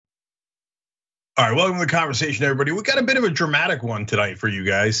All right, welcome to the conversation, everybody. We got a bit of a dramatic one tonight for you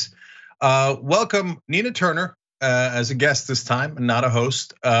guys. Welcome Nina Turner as a guest this time, and not a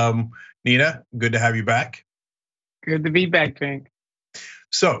host. Nina, good to have you back. Good to be back, Pink.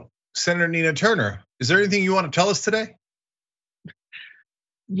 So, Senator Nina Turner, is there anything you want to tell us today?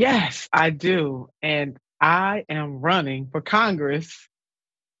 Yes, I do. And I am running for Congress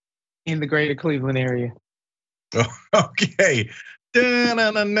in the greater Cleveland area. Okay.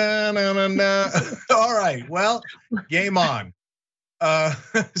 Da-na-na-na-na-na. All right, well, game on.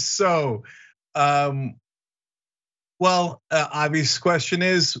 So, obvious question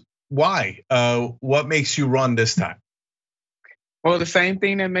is why? What makes you run this time? Well, the same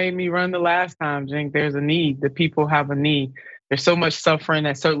thing that made me run the last time, Jink. There's a need. The people have a need. There's so much suffering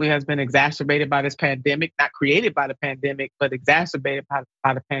that certainly has been exacerbated by this pandemic, not created by the pandemic, but exacerbated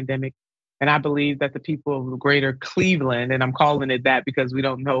by the pandemic. And I believe that the people of the greater Cleveland, and I'm calling it that because we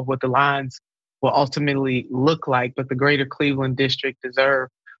don't know what the lines will ultimately look like, but the greater Cleveland district deserve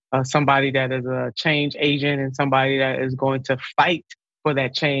somebody that is a change agent and somebody that is going to fight for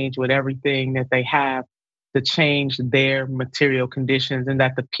that change with everything that they have to change their material conditions, and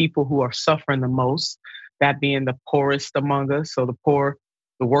that the people who are suffering the most, that being the poorest among us, so the poor,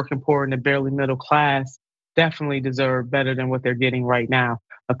 the working poor, and the barely middle class, definitely deserve better than what they're getting right now.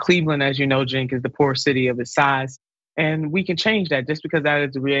 Cleveland, as you know, Jink, is the poorest city of its size, and we can change that. Just because that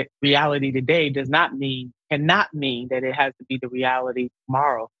is the reality today cannot mean that it has to be the reality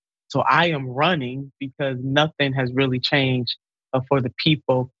tomorrow. So I am running because nothing has really changed for the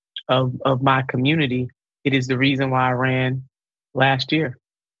people of my community. It is the reason why I ran last year.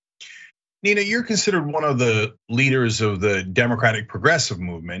 Nina, you're considered one of the leaders of the Democratic Progressive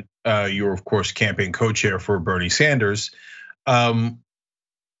Movement. You're, of course, campaign co-chair for Bernie Sanders.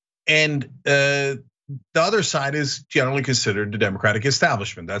 And the other side is generally considered the Democratic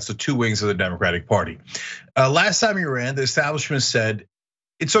establishment. That's the two wings of the Democratic Party. Last time you ran, the establishment said,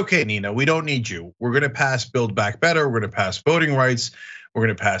 it's okay, Nina, we don't need you. We're gonna pass Build Back Better, we're gonna pass voting rights, we're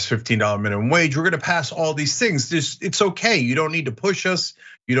gonna pass $15 minimum wage, we're gonna pass all these things. It's okay, you don't need to push us,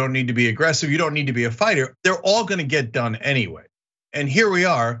 you don't need to be aggressive, you don't need to be a fighter. They're all gonna get done anyway. And here we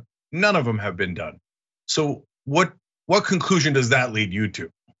are, none of them have been done. So what conclusion does that lead you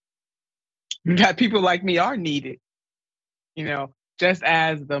to? That people like me are needed. Just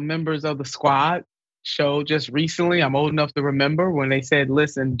as the members of the squad showed just recently, I'm old enough to remember when they said,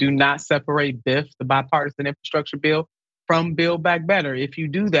 listen, do not separate BIF, the bipartisan infrastructure bill, from Build Back Better. If you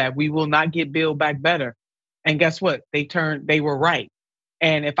do that, we will not get Build Back Better. And guess what? They were right.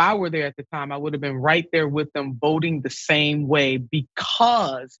 And if I were there at the time, I would have been right there with them voting the same way,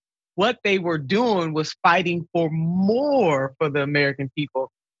 because what they were doing was fighting for more for the American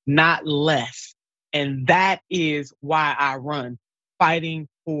people, not less. And that is why I run, fighting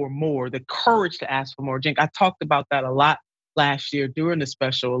for more, the courage to ask for more. Jink, I talked about that a lot last year during the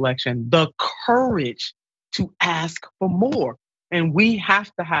special election, the courage to ask for more. And we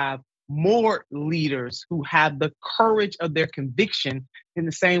have to have more leaders who have the courage of their conviction in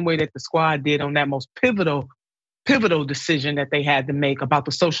the same way that the squad did on that most pivotal decision that they had to make about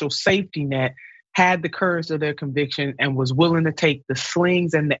the social safety net, had the courage of their conviction and was willing to take the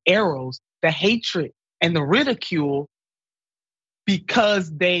slings and the arrows, the hatred and the ridicule,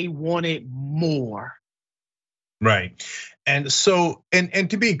 because they wanted more. Right. And so, and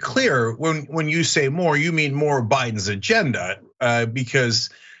to be clear, when you say more, you mean more Biden's agenda, because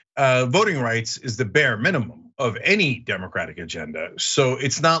voting rights is the bare minimum of any Democratic agenda. So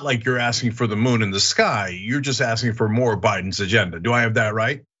it's not like you're asking for the moon in the sky. You're just asking for more Biden's agenda. Do I have that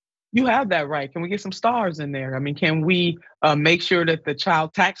right? You have that right. Can we get some stars in there? I mean, can we make sure that the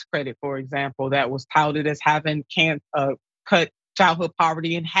child tax credit, for example, that was touted as having cut childhood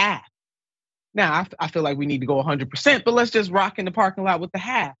poverty in half? Now, I feel like we need to go 100%, but let's just rock in the parking lot with the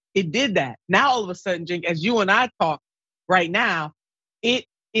half. It did that. Now, all of a sudden, Jink, as you and I talk right now, it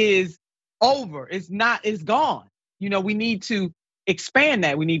is over. It's gone. We need to expand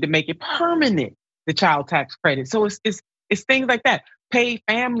that. We need to make it permanent, the child tax credit. So it's things like that. Paid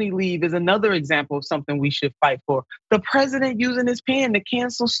family leave is another example of something we should fight for. The president using his pen to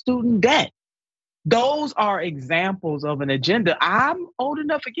cancel student debt. Those are examples of an agenda. I'm old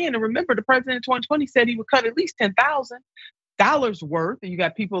enough again to remember the president in 2020 said he would cut at least $10,000 worth. And you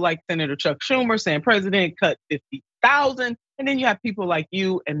got people like Senator Chuck Schumer saying president cut 50,000. And then you have people like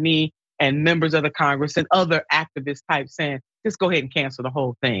you and me and members of the Congress and other activist types saying, just go ahead and cancel the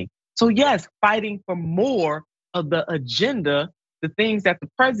whole thing. So yes, fighting for more of the agenda, the things that the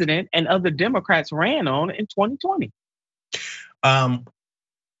president and other Democrats ran on in 2020. I'm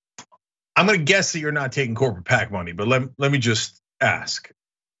gonna guess that you're not taking corporate PAC money, but let me just ask.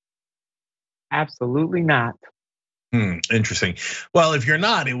 Absolutely not. Interesting. Well, if you're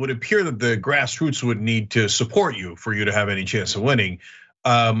not, it would appear that the grassroots would need to support you for you to have any chance of winning.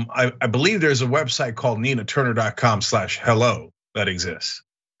 I believe there's a website called ninatuurner.com/hello that exists.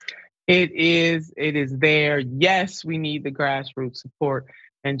 It is there. Yes, we need the grassroots support.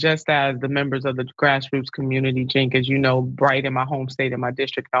 And just as the members of the grassroots community, Cenk, as you know, right in my home state and my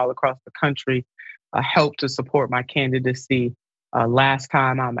district all across the country, helped to support my candidacy. Last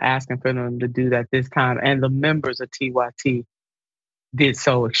time, I'm asking for them to do that this time. And the members of TYT did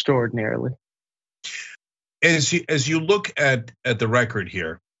so extraordinarily. As you look at the record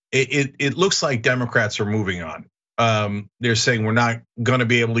here, it looks like Democrats are moving on. They're saying we're not going to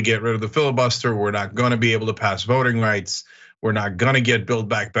be able to get rid of the filibuster. We're not going to be able to pass voting rights. We're not going to get Build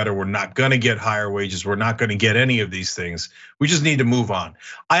Back Better. We're not going to get higher wages. We're not going to get any of these things. We just need to move on.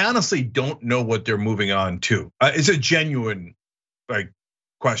 I honestly don't know what they're moving on to. It's a genuine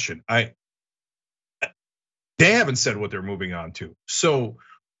question. They haven't said what they're moving on to. So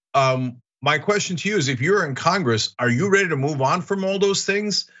my question to you is, if you're in Congress, are you ready to move on from all those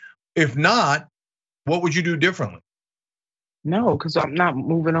things? If not, what would you do differently? No, because I'm not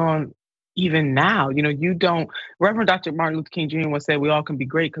moving on even now. You don't. Reverend Dr. Martin Luther King Jr. once said, we all can be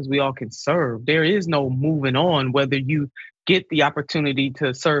great because we all can serve. There is no moving on whether you get the opportunity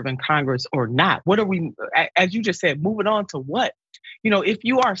to serve in Congress or not. What are we, as you just said, moving on to what? If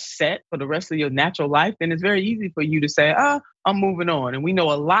you are set for the rest of your natural life, then it's very easy for you to say, I'm moving on. And we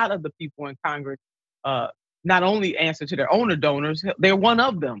know a lot of the people in Congress not only answer to their owner donors, they're one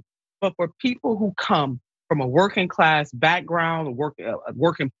of them. But for people who come from a working class background,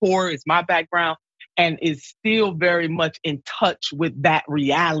 working poor is my background, and is still very much in touch with that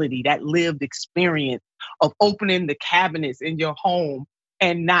reality, that lived experience of opening the cabinets in your home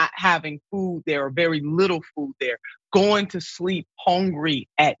and not having food there or very little food there, going to sleep hungry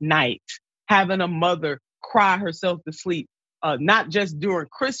at night, having a mother cry herself to sleep, not just during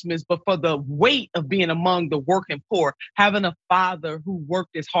Christmas, but for the weight of being among the working poor, having a father who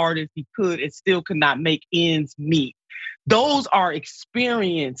worked as hard as he could and still could not make ends meet. Those are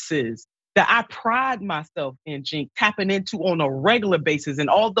experiences that I pride myself in, Cenk, tapping into on a regular basis. And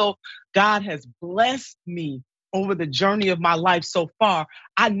although God has blessed me over the journey of my life so far,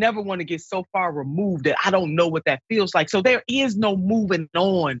 I never want to get so far removed that I don't know what that feels like. So there is no moving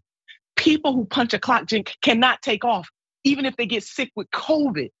on. People who punch a clock, Cenk, cannot take off, even if they get sick with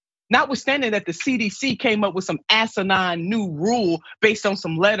COVID. Notwithstanding that the CDC came up with some asinine new rule based on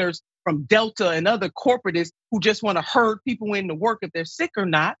some letters from Delta and other corporatists who just want to herd people into work if they're sick or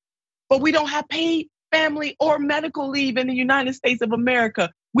not. But we don't have paid family or medical leave in the United States of America.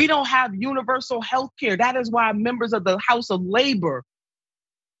 We don't have universal health care. That is why members of the House of Labor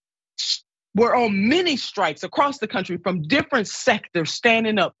were on many strikes across the country from different sectors,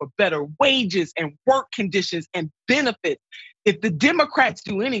 standing up for better wages and work conditions and benefits. If the Democrats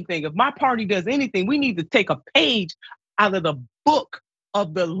do anything, if my party does anything, we need to take a page out of the book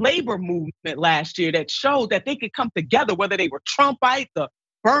of the labor movement last year that showed that they could come together, whether they were Trumpites, the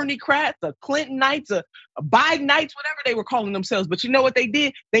Bernie-crats, the Clintonites, the Bidenites, whatever they were calling themselves. But you know what they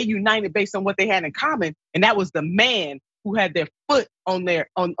did? They united based on what they had in common, and that was the man who had their foot on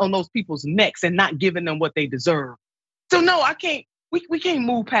those people's necks and not giving them what they deserve. So no, I can't. We can't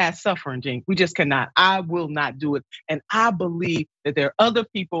move past suffering, Cenk. We just cannot. I will not do it. And I believe that there are other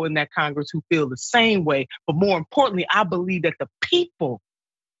people in that Congress who feel the same way. But more importantly, I believe that the people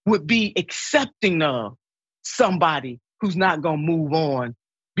would be accepting of somebody who's not gonna move on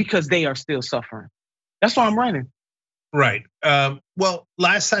because they are still suffering. That's why I'm running. Right. Well,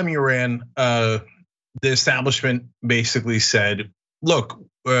 last time you ran, the establishment basically said, look,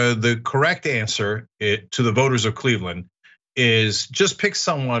 the correct answer to the voters of Cleveland is just pick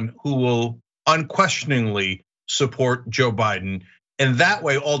someone who will unquestioningly support Joe Biden, and that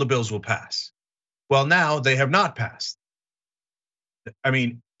way all the bills will pass. Well, now they have not passed. I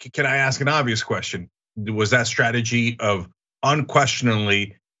mean, can I ask an obvious question? Was that strategy of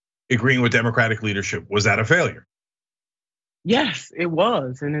unquestioningly agreeing with Democratic leadership, was that a failure? Yes, it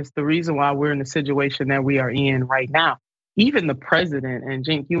was. And it's the reason why we're in the situation that we are in right now. Even the president, and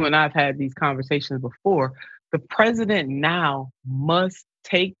Cenk, you and I have had these conversations before, the president now must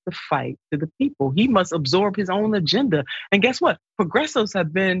take the fight to the people. He must absorb his own agenda. And guess what? Progressives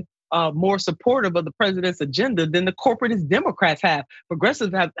have been more supportive of the president's agenda than the corporatist Democrats have.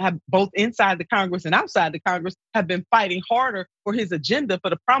 Progressives have both inside the Congress and outside the Congress have been fighting harder for his agenda, for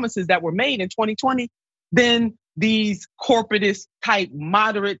the promises that were made in 2020 than these corporatist type,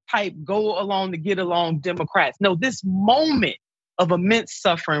 moderate type, go along to get along Democrats. No, this moment of immense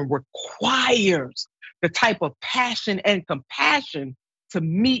suffering requires the type of passion and compassion to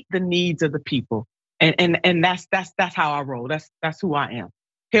meet the needs of the people. And that's how I roll. That's who I am.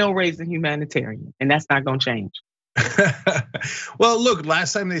 Hell-raising humanitarian, and that's not gonna change. Well, look,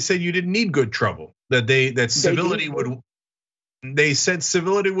 last time they said you didn't need good trouble, that civility would. They said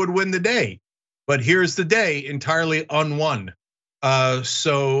civility would win the day, but here's the day entirely unwon.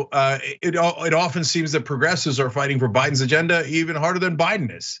 It often seems that progressives are fighting for Biden's agenda even harder than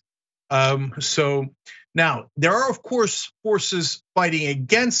Biden is. So now there are, of course, forces fighting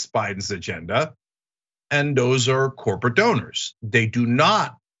against Biden's agenda, and those are corporate donors. They do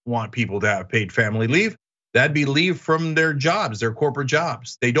not want people to have paid family leave. That'd be leave from their jobs, their corporate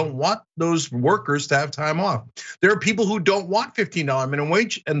jobs. They don't want those workers to have time off. There are people who don't want $15 minimum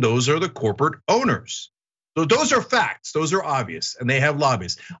wage, and those are the corporate owners. So those are facts, those are obvious, and they have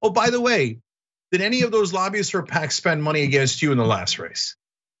lobbyists. Oh, by the way, did any of those lobbyists or PACs spend money against you in the last race?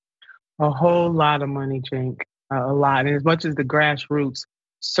 A whole lot of money, Cenk, a lot. And as much as the grassroots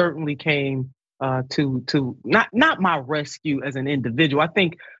certainly came to not my rescue as an individual. I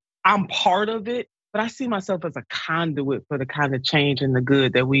think I'm part of it, but I see myself as a conduit for the kind of change and the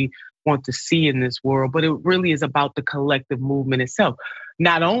good that we want to see in this world. But it really is about the collective movement itself.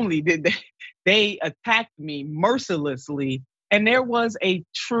 Not only did they attacked me mercilessly, and there was a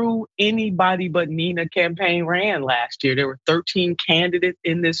true anybody but Nina campaign ran last year. There were 13 candidates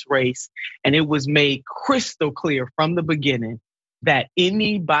in this race, and it was made crystal clear from the beginning that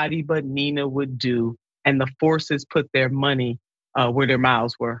anybody but Nina would do, and the forces put their money where their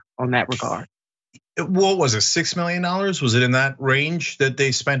mouths were on that regard. What was it, $6 million? Was it in that range that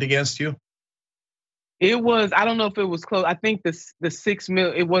they spent against you? It was, I don't know if it was close. I think the 6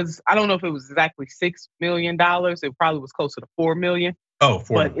 million, it was, I don't know if it was exactly $6 million. It probably was closer to 4 million. Oh,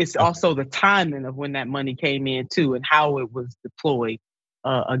 4 But million. it's also the timing of when that money came in too, and how it was deployed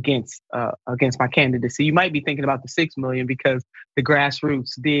against my candidacy. You might be thinking about the 6 million because the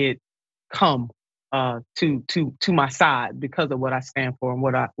grassroots did come to my side because of what I stand for and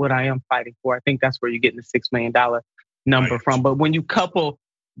what I am fighting for. I think that's where you're getting the $6 million number from. But when you couple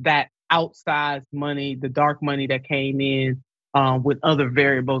that outsized money, the dark money that came in with other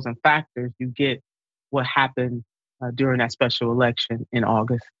variables and factors, you get what happened during that special election in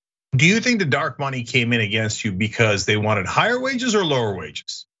August. Do you think the dark money came in against you because they wanted higher wages or lower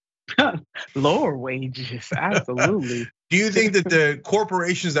wages? Lower wages, absolutely. Do you think that the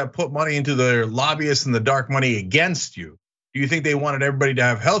corporations that put money into their lobbyists and the dark money against you, do you think they wanted everybody to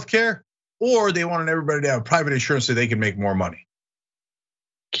have health care, or they wanted everybody to have private insurance so they can make more money?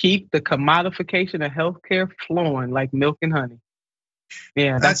 Keep the commodification of healthcare flowing like milk and honey.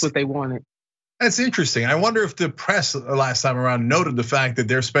 Yeah, that's what they wanted. That's interesting. I wonder if the press last time around noted the fact that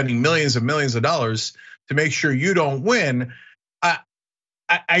they're spending millions and millions of dollars to make sure you don't win.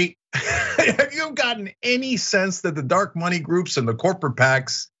 Have you gotten any sense that the dark money groups and the corporate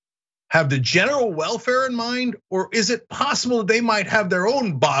PACs have the general welfare in mind, or is it possible that they might have their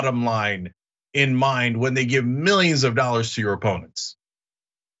own bottom line in mind when they give millions of dollars to your opponents?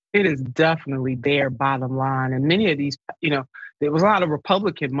 It is definitely their bottom line. And many of these, there was a lot of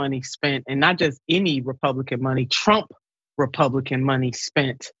Republican money spent, and not just any Republican money, Trump Republican money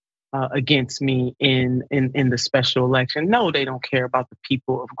spent against me in the special election. No, they don't care about the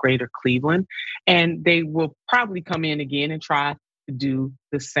people of Greater Cleveland. And they will probably come in again and try to do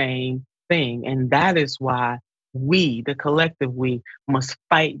the same thing. And that is why we, the collective we, must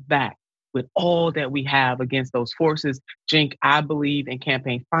fight back with all that we have against those forces. Cenk, I believe in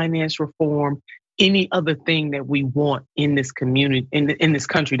campaign finance reform. Any other thing that we want in this community, in this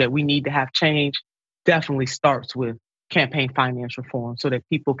country, that we need to have change, definitely starts with campaign finance reform, so that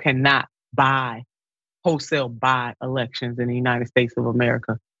people cannot wholesale buy elections in the United States of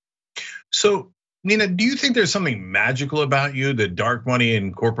America. So, Nina, do you think there's something magical about you that dark money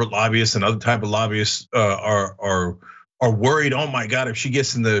and corporate lobbyists and other type of lobbyists are worried? Oh my God, if she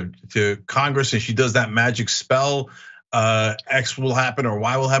gets to Congress and she does that magic spell, X will happen or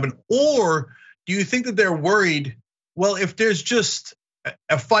Y will happen? Or do you think that they're worried, well, if there's just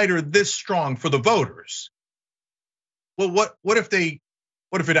a fighter this strong for the voters, well, what if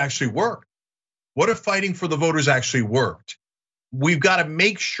it actually worked? What if fighting for the voters actually worked? We've got to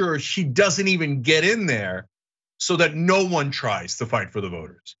make sure she doesn't even get in there so that no one tries to fight for the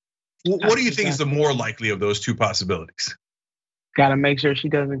voters. What do you think is the more likely of those two possibilities? Got to make sure she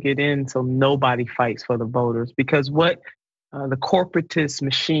doesn't get in so nobody fights for the voters, because what the corporatist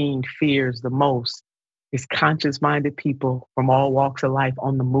machine fears the most is conscious-minded people from all walks of life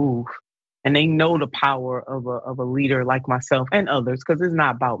on the move. And they know the power of a leader like myself and others, because it's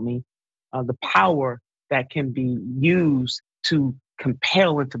not about me. The power that can be used to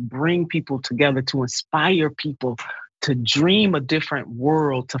compel and to bring people together, to inspire people to dream a different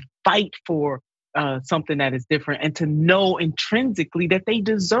world, to fight for something that is different, and to know intrinsically that they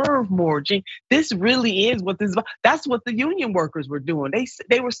deserve more. This really is what this is about. That's what the union workers were doing.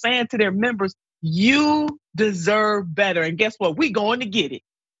 They were saying to their members, you deserve better. And guess what? We're going to get it.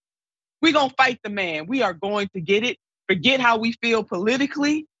 We're going to fight the man. We are going to get it. Forget how we feel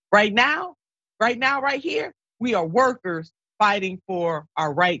politically right now, right here. We are workers fighting for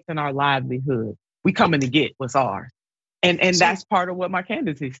our rights and our livelihood. We coming to get what's ours. And that's part of what my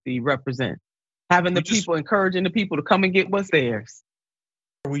candidacy represents. Having the people, encouraging the people to come and get what's theirs.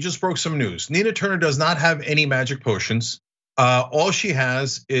 We just broke some news. Nina Turner does not have any magic potions. All she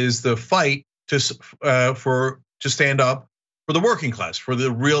has is the fight to stand up for the working class, for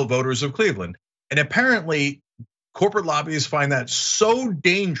the real voters of Cleveland. And apparently, corporate lobbyists find that so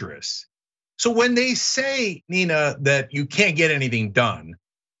dangerous. So when they say, Nina, that you can't get anything done,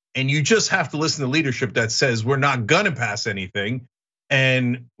 and you just have to listen to leadership that says we're not gonna pass anything,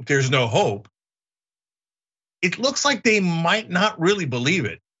 and there's no hope, it looks like they might not really believe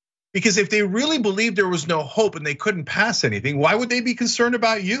it. Because if they really believed there was no hope and they couldn't pass anything, why would they be concerned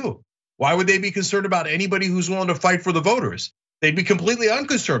about you? Why would they be concerned about anybody who's willing to fight for the voters? They'd be completely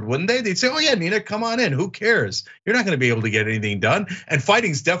unconcerned, wouldn't they? They'd say, oh yeah, Nina, come on in, who cares? You're not gonna be able to get anything done. And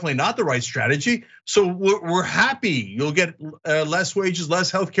fighting's definitely not the right strategy. So we're happy, you'll get less wages,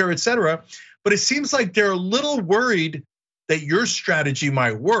 less healthcare, et cetera. But it seems like they're a little worried that your strategy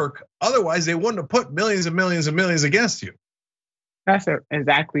might work. Otherwise, they wouldn't have put millions and millions and millions against you. That's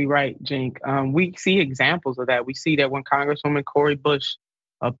exactly right, Jink. We see examples of that. We see that when Congresswoman Cori Bush,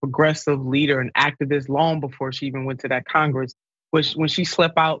 a progressive leader and activist long before she even went to that Congress, when she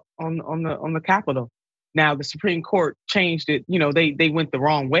slept out on the Capitol. Now the Supreme Court changed it. They went the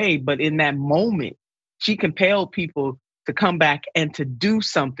wrong way, but in that moment, she compelled people to come back and to do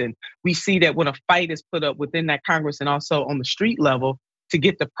something. We see that when a fight is put up within that Congress and also on the street level to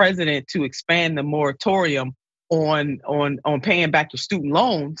get the president to expand the moratorium on paying back your student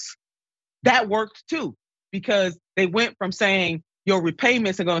loans, that worked too, because they went from saying your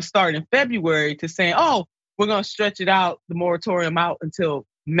repayments are going to start in February to saying, oh, we're going to stretch it out, the moratorium out until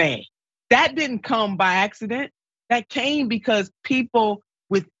May. That didn't come by accident. That came because people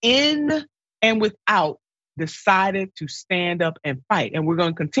within and without decided to stand up and fight. And we're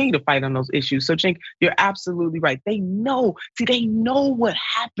going to continue to fight on those issues. So, Jink, you're absolutely right. They know what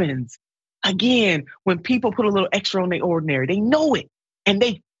happens. Again, when people put a little extra on their ordinary, they know it. And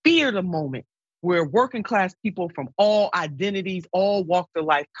they fear the moment where working class people from all identities, all walks of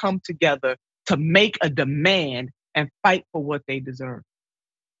life come together to make a demand and fight for what they deserve.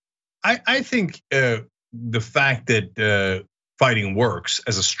 I think the fact that fighting works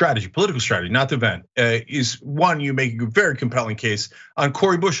as a strategy, political strategy, not the event, is one, you make a very compelling case on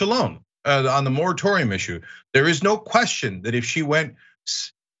Cori Bush alone, on the moratorium issue. There is no question that if she went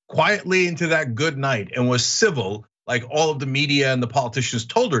quietly into that good night and was civil, like all of the media and the politicians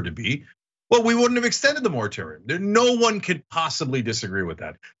told her to be, well, we wouldn't have extended the moratorium. No one could possibly disagree with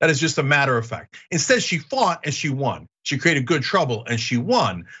that. That is just a matter of fact. Instead, she fought and she won. She created good trouble and she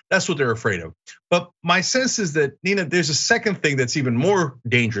won. That's what they're afraid of. But my sense is that, Nina, there's a second thing that's even more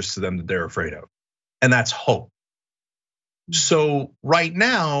dangerous to them that they're afraid of, and that's hope. So right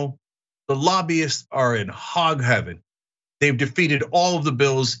now, the lobbyists are in hog heaven. They've defeated all of the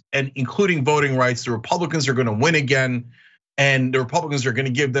bills, and including voting rights. The Republicans are gonna win again. And the Republicans are going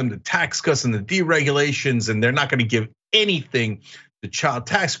to give them the tax cuts and the deregulations, and they're not going to give anything, the child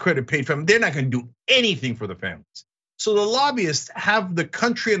tax credit paid for them. They're not going to do anything for the families. So the lobbyists have the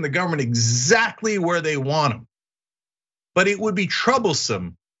country and the government exactly where they want them. But it would be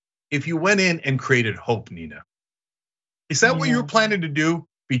troublesome if you went in and created hope, Nina. Is that what you're planning to do?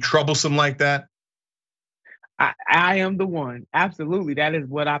 Be troublesome like that? I am the one. Absolutely. That is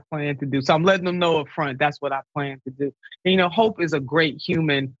what I plan to do. So I'm letting them know up front, that's what I plan to do. And, hope is a great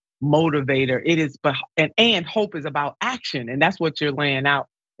human motivator. It is, and hope is about action. And that's what you're laying out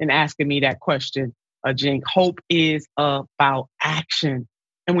and asking me that question, Jink. Hope is about action.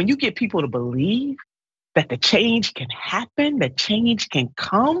 And when you get people to believe that the change can happen, that change can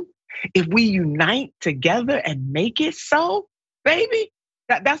come, if we unite together and make it so, baby,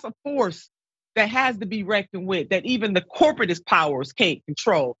 that's a force that has to be reckoned with, that even the corporatist powers can't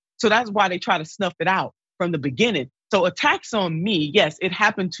control. So that's why they try to snuff it out from the beginning. So attacks on me, yes, it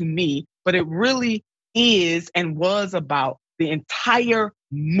happened to me, but it really is and was about the entire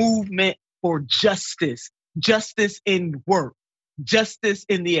movement for justice. Justice in work, justice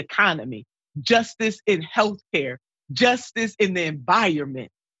in the economy, justice in healthcare, justice in the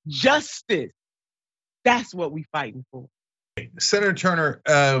environment, justice. That's what we're fighting for. Senator Turner,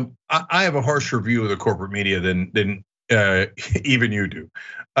 I have a harsher view of the corporate media than Even you do.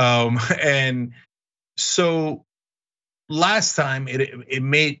 And so last time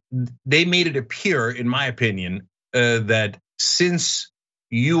they made it appear, in my opinion, that since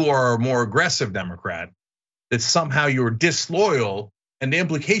you are a more aggressive Democrat, that somehow you're disloyal, and the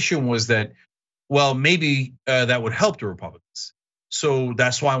implication was that, well, maybe that would help the Republicans. So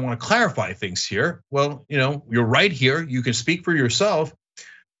that's why I want to clarify things here. Well, you're right here. You can speak for yourself.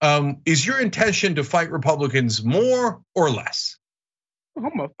 Is your intention to fight Republicans more or less? I'm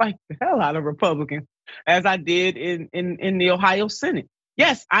gonna fight the hell out of Republicans, as I did in the Ohio Senate.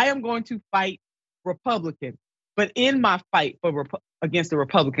 Yes, I am going to fight Republicans, but in my fight against the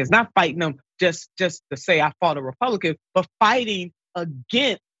Republicans, not fighting them just to say I fought a Republican, but fighting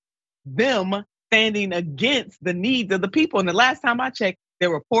against them, standing against the needs of the people. And the last time I checked, there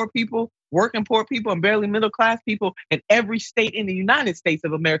were poor people, working poor people, and barely middle class people in every state in the United States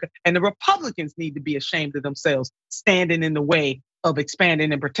of America. And the Republicans need to be ashamed of themselves, standing in the way of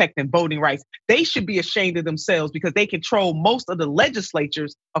expanding and protecting voting rights. They should be ashamed of themselves because they control most of the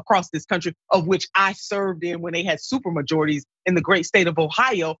legislatures across this country, of which I served in when they had supermajorities in the great state of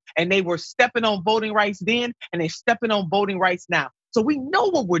Ohio. And they were stepping on voting rights then, and they're stepping on voting rights now. So we know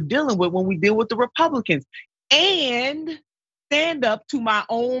what we're dealing with when we deal with the Republicans. And stand up to my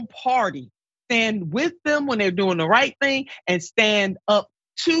own party, stand with them when they're doing the right thing, and stand up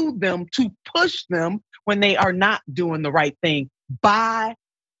to them to push them when they are not doing the right thing by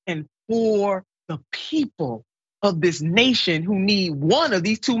and for the people of this nation who need one of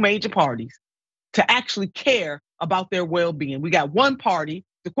these two major parties to actually care about their well-being. We got one party,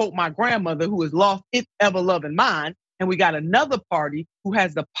 to quote my grandmother, who has lost its ever-loving mind, and we got another party who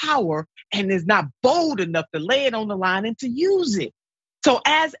has the power and is not bold enough to lay it on the line and to use it. So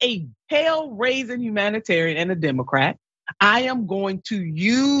as a hell-raising humanitarian and a Democrat, I am going to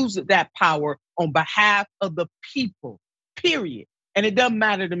use that power on behalf of the people, period. And it doesn't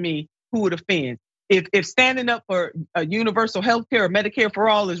matter to me who it offends. If standing up for universal health care or Medicare for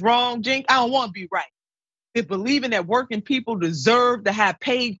all is wrong, Jink, I don't want to be right. If believing that working people deserve to have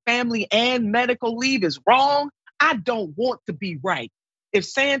paid family and medical leave is wrong, I don't want to be right. If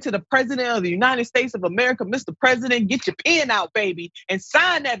saying to the president of the United States of America, Mr. President, get your pen out, baby, and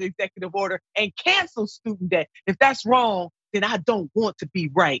sign that executive order and cancel student debt, if that's wrong, then I don't want to be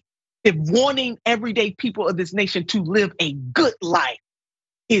right. If wanting everyday people of this nation to live a good life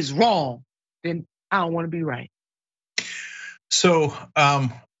is wrong, then I don't want to be right. So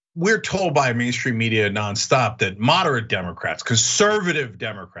we're told by mainstream media nonstop that moderate Democrats, conservative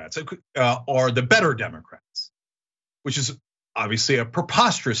Democrats, are the better Democrats, which is obviously a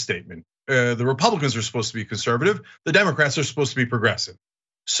preposterous statement. The Republicans are supposed to be conservative. The Democrats are supposed to be progressive.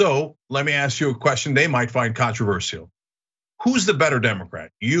 So let me ask you a question they might find controversial. Who's the better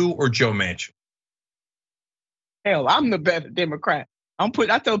Democrat, you or Joe Manchin? Hell, I'm the better Democrat. I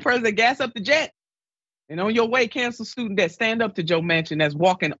told President, gas up the jet. And on your way, cancel student debt. Stand up to Joe Manchin that's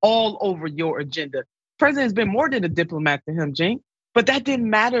walking all over your agenda. President's been more than a diplomat to him, Jink, but that didn't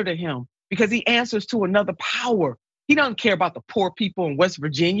matter to him because he answers to another power. He doesn't care about the poor people in West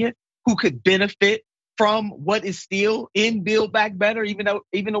Virginia who could benefit from what is still in Build Back Better, even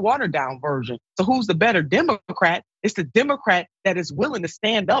the watered down version. So who's the better Democrat? It's the Democrat that is willing to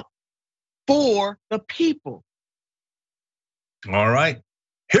stand up for the people. All right,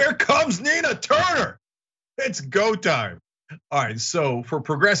 here comes Nina Turner. It's go time. All right, so for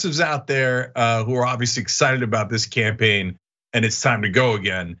progressives out there who are obviously excited about this campaign and it's time to go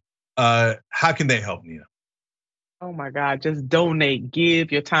again, how can they help, Nina? Oh my God, just donate,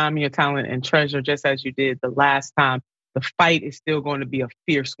 give your time, your talent, and treasure just as you did the last time. The fight is still going to be a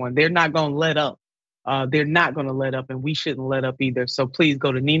fierce one. They're not going to let up. They're not going to let up, and we shouldn't let up either. So please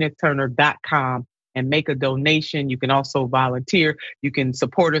go to ninaturner.com and make a donation. You can also volunteer. You can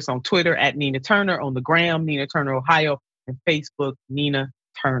support us on Twitter at Nina Turner, on the gram, Nina Turner Ohio, and Facebook, Nina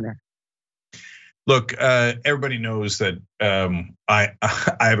Turner. Look, everybody knows that I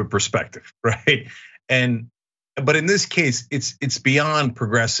have a perspective, right? But in this case, it's beyond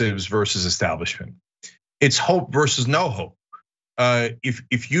progressives versus establishment. It's hope versus no hope.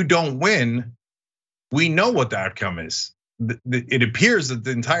 If you don't win, we know what the outcome is. It appears that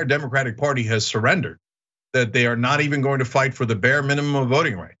the entire Democratic Party has surrendered, that they are not even going to fight for the bare minimum of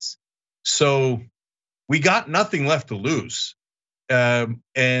voting rights. So we got nothing left to lose. And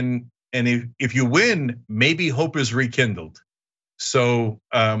if you win, maybe hope is rekindled. So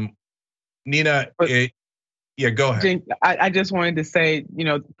Nina, yeah, go ahead. Jink, I just wanted to say,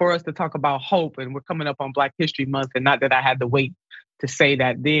 for us to talk about hope, and we're coming up on Black History Month, and not that I had to wait to say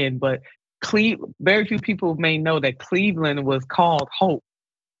that then, but very few people may know that Cleveland was called Hope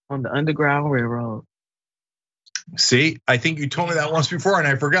on the Underground Railroad. See, I think you told me that once before and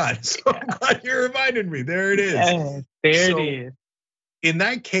I forgot. So I'm glad you reminded me. There it is. Yes, there it is. In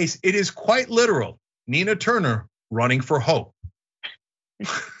that case, it is quite literal. Nina Turner running for Hope.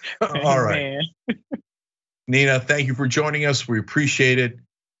 All right. Nina, thank you for joining us. We appreciate it.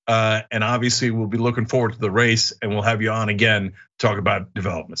 And obviously, we'll be looking forward to the race and we'll have you on again to talk about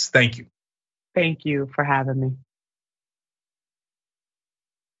developments. Thank you. Thank you for having me.